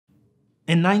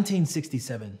In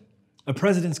 1967, a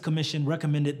president's commission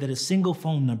recommended that a single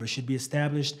phone number should be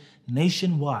established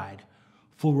nationwide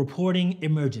for reporting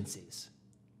emergencies.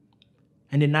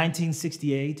 And in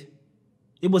 1968,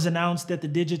 it was announced that the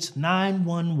digits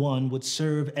 911 would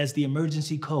serve as the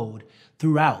emergency code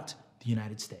throughout the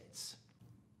United States.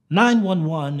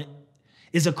 911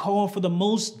 is a call for the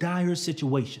most dire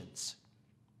situations,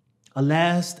 a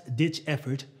last-ditch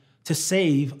effort to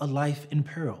save a life in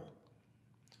peril.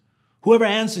 Whoever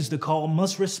answers the call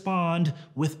must respond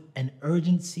with an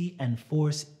urgency and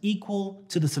force equal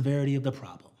to the severity of the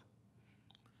problem.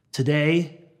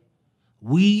 Today,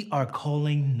 we are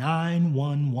calling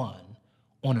 911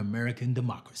 on American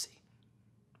democracy.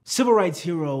 Civil rights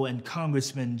hero and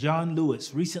Congressman John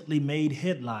Lewis recently made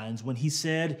headlines when he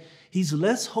said he's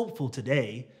less hopeful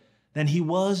today than he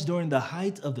was during the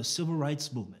height of the civil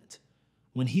rights movement,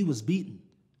 when he was beaten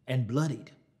and bloodied,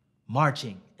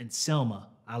 marching in Selma,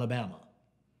 Alabama.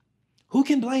 Who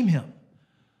can blame him?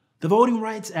 The Voting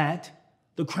Rights Act,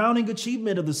 the crowning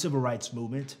achievement of the civil rights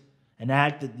movement, an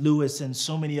act that Lewis and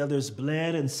so many others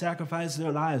bled and sacrificed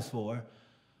their lives for,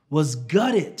 was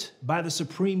gutted by the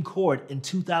Supreme Court in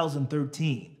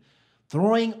 2013,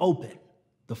 throwing open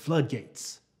the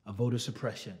floodgates of voter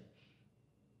suppression.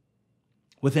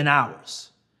 Within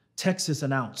hours, Texas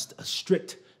announced a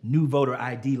strict new voter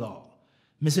ID law.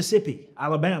 Mississippi,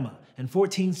 Alabama, and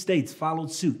 14 states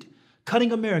followed suit,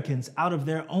 cutting Americans out of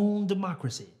their own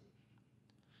democracy.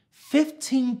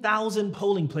 15,000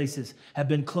 polling places have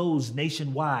been closed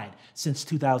nationwide since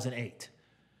 2008.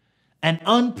 An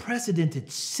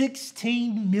unprecedented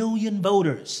 16 million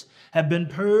voters have been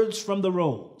purged from the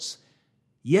rolls.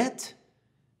 Yet,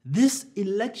 this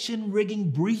election rigging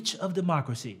breach of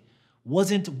democracy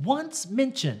wasn't once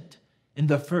mentioned in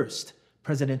the first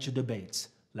presidential debates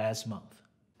last month.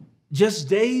 Just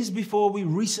days before we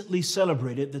recently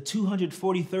celebrated the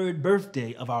 243rd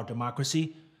birthday of our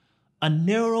democracy, a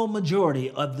narrow majority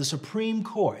of the Supreme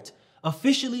Court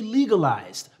officially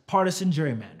legalized partisan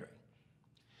gerrymandering.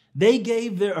 They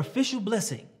gave their official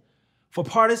blessing for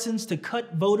partisans to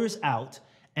cut voters out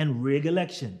and rig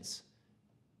elections.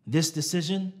 This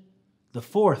decision, the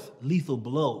fourth lethal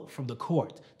blow from the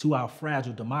court to our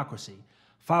fragile democracy,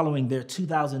 following their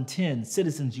 2010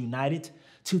 Citizens United,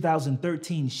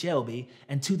 2013 Shelby,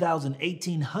 and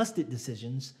 2018 Husted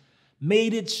decisions,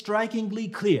 made it strikingly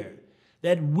clear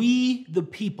that we, the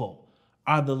people,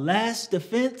 are the last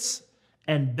defense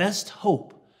and best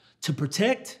hope to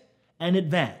protect and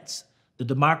advance the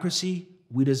democracy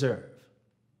we deserve.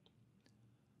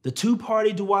 The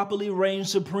two-party duopoly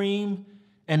reigns supreme,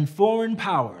 and foreign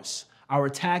powers are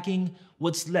attacking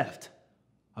what's left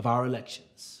of our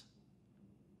elections.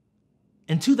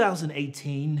 In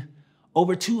 2018,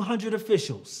 over 200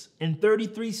 officials in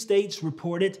 33 states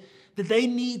reported that they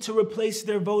need to replace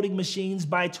their voting machines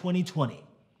by 2020,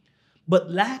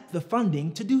 but lack the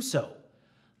funding to do so,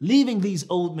 leaving these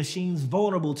old machines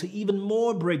vulnerable to even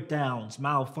more breakdowns,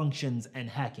 malfunctions, and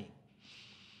hacking.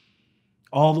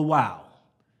 All the while,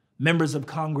 members of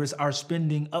Congress are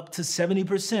spending up to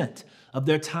 70% of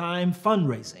their time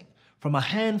fundraising from a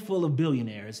handful of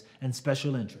billionaires and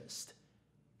special interests,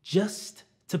 just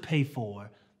to pay for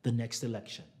the next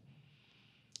election.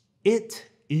 It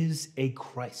is a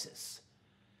crisis,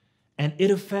 and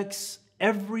it affects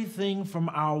everything from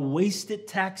our wasted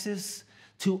taxes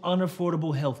to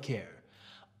unaffordable health care,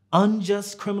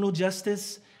 unjust criminal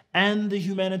justice, and the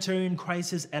humanitarian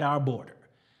crisis at our border,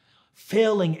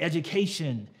 failing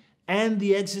education, and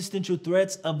the existential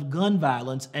threats of gun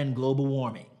violence and global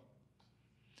warming.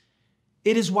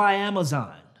 It is why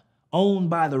Amazon, owned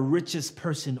by the richest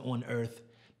person on earth,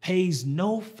 pays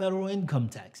no federal income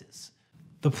taxes.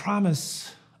 The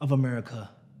promise of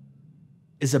America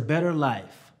is a better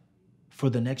life for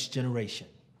the next generation.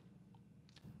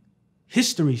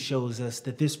 History shows us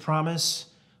that this promise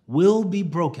will be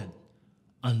broken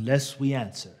unless we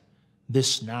answer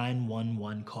this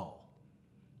 911 call.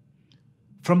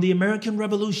 From the American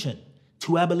Revolution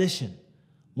to abolition,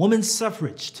 women's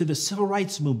suffrage to the civil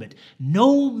rights movement,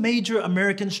 no major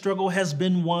American struggle has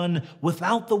been won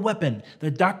without the weapon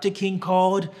that Dr. King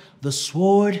called the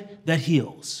sword that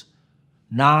heals,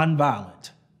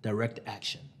 nonviolent direct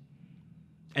action.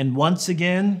 And once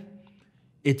again,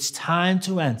 it's time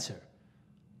to answer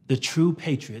the true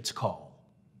patriot's call.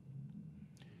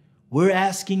 We're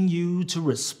asking you to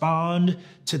respond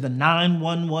to the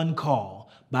 911 call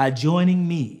by joining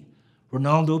me,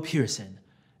 Ronaldo Pearson,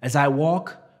 as I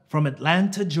walk from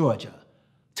Atlanta, Georgia,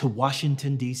 to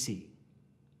Washington, D.C.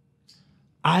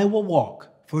 I will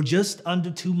walk for just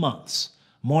under 2 months,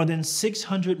 more than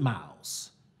 600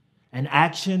 miles, an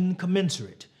action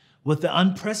commensurate with the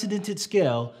unprecedented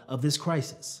scale of this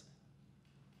crisis.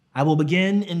 I will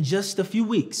begin in just a few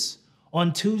weeks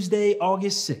on Tuesday,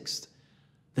 August 6th,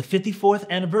 the 54th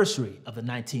anniversary of the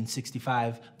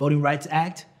 1965 Voting Rights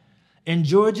Act, in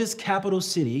Georgia's capital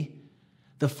city,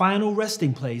 the final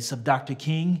resting place of Dr.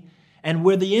 King, and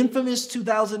where the infamous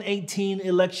 2018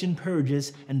 election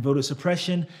purges and voter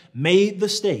suppression made the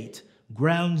state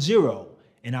ground zero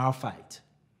in our fight.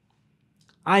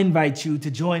 I invite you to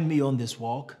join me on this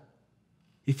walk.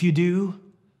 If you do,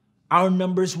 our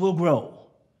numbers will grow,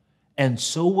 and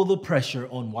so will the pressure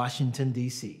on Washington,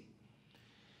 D.C.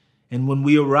 And when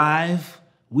we arrive,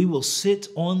 we will sit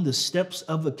on the steps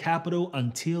of the Capitol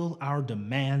until our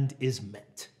demand is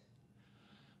met.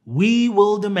 We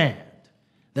will demand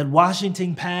that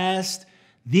Washington pass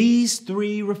these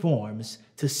 3 reforms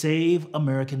to save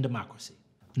American democracy.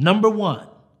 Number 1,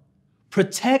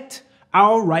 protect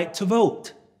our right to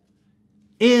vote.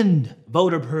 End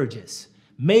voter purges.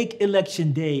 Make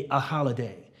Election Day a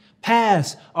holiday.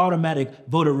 Pass automatic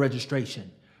voter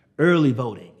registration, early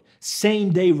voting,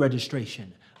 same-day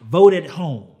registration, vote at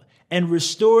home, and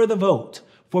restore the vote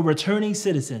for returning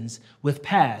citizens with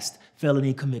past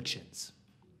felony convictions.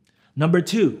 Number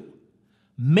 2,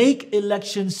 make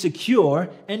elections secure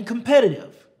and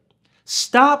competitive.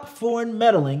 Stop foreign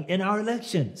meddling in our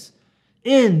elections.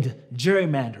 End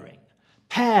gerrymandering.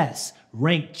 Pass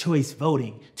ranked choice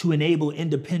voting to enable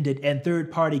independent and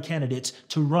third-party candidates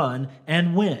to run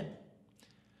and win.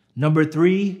 Number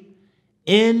 3,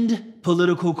 end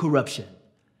political corruption.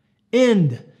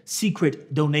 End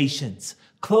secret donations.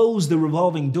 Close the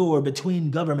revolving door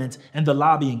between government and the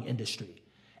lobbying industry.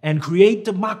 And create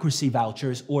democracy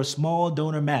vouchers or small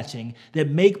donor matching that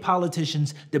make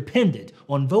politicians dependent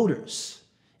on voters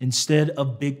instead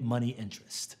of big money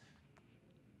interest.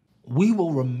 We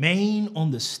will remain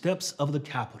on the steps of the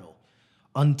Capitol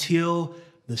until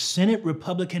the Senate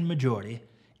Republican majority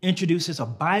introduces a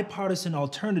bipartisan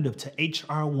alternative to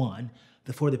H.R. 1,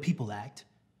 the For the People Act,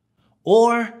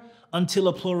 or until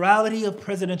a plurality of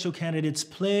presidential candidates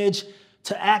pledge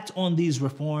to act on these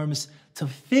reforms to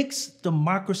fix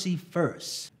democracy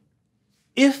first.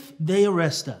 If they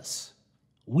arrest us,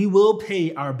 we will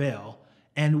pay our bail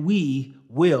and we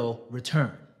will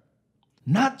return.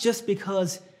 Not just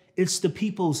because it's the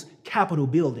people's Capitol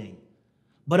building,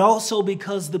 but also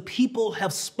because the people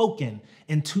have spoken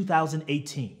in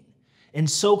 2018 in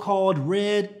so-called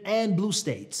red and blue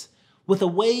states with a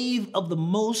wave of the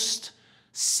most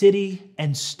city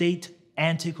and state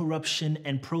anti-corruption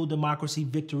and pro-democracy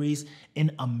victories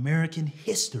in American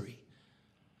history.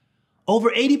 Over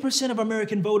 80% of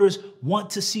American voters want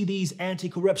to see these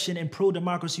anti-corruption and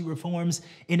pro-democracy reforms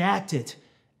enacted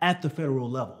at the federal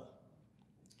level,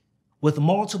 with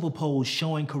multiple polls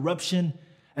showing corruption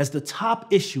as the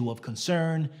top issue of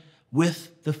concern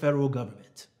with the federal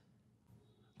government.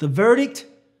 The verdict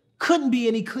couldn't be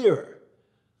any clearer.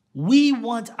 We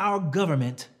want our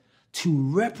government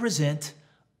to represent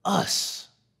us.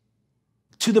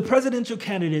 To the presidential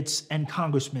candidates and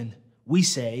congressmen, we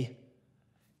say,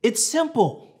 it's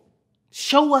simple.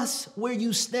 Show us where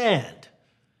you stand.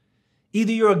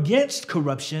 Either you're against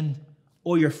corruption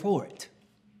or you're for it.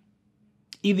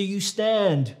 Either you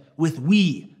stand with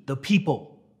we, the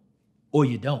people, or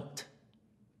you don't.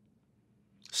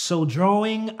 So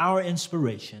drawing our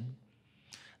inspiration,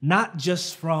 not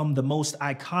just from the most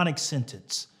iconic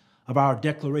sentence of our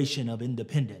Declaration of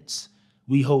Independence,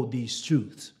 we hold these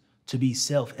truths to be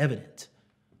self-evident,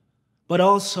 but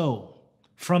also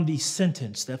from the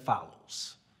sentence that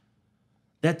follows,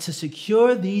 that to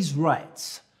secure these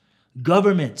rights,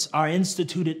 governments are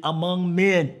instituted among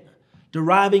men,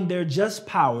 deriving their just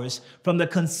powers from the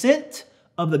consent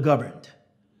of the governed,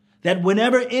 that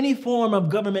whenever any form of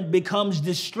government becomes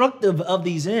destructive of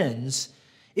these ends,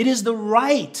 it is the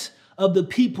right of the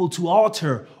people to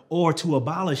alter or to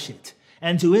abolish it,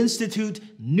 and to institute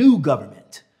new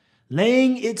government,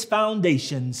 laying its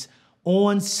foundations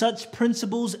on such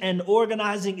principles and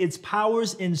organizing its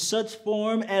powers in such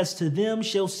form as to them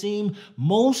shall seem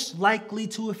most likely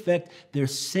to affect their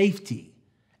safety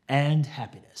and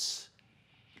happiness.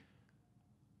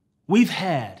 We've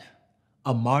had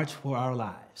a march for our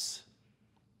lives,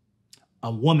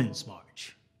 a women's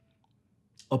march,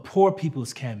 a poor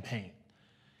people's campaign,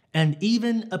 and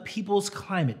even a people's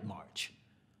climate march.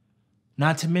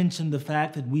 Not to mention the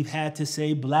fact that we've had to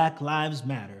say Black Lives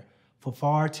Matter for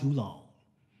far too long.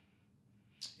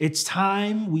 It's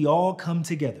time we all come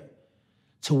together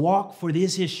to walk for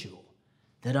this issue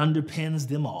that underpins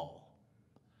them all.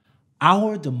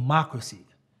 Our democracy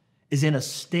is in a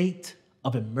state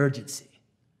of emergency.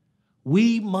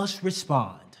 We must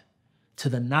respond to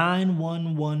the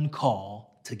 911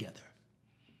 call together.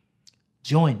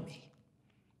 Join me.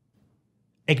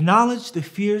 Acknowledge the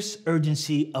fierce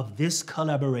urgency of this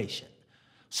collaboration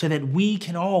so that we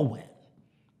can all win.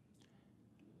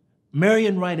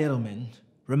 Marian Wright Edelman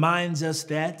reminds us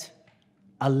that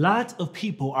a lot of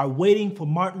people are waiting for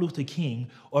Martin Luther King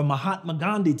or Mahatma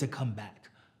Gandhi to come back,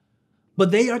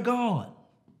 but they are gone.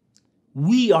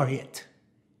 We are it.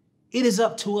 It is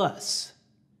up to us.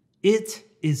 It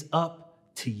is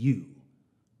up to you.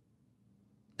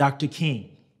 Dr.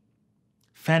 King,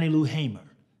 Fannie Lou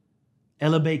Hamer,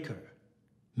 Ella Baker,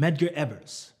 Medgar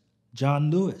Evers,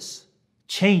 John Lewis,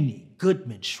 Cheney,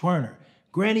 Goodman, Schwerner,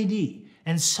 Granny D,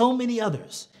 and so many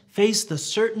others faced the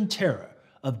certain terror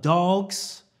of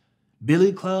dogs,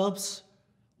 billy clubs,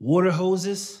 water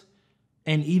hoses,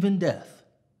 and even death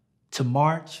to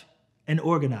march and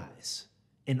organize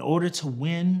in order to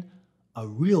win a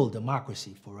real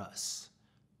democracy for us.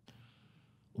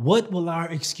 What will our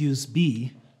excuse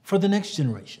be for the next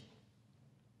generation?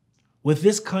 With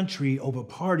this country over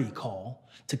party call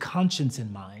to conscience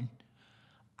in mind,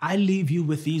 I leave you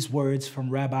with these words from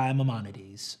Rabbi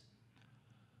Maimonides.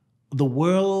 The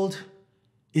world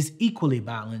is equally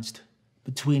balanced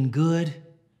between good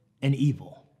and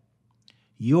evil.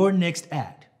 Your next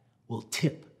act will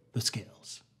tip the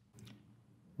scales.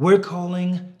 We're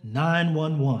calling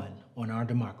 911 on our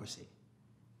democracy.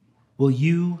 Will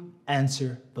you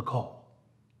answer the call?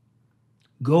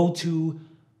 Go to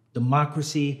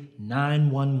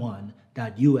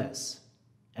democracy911.us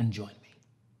and join me.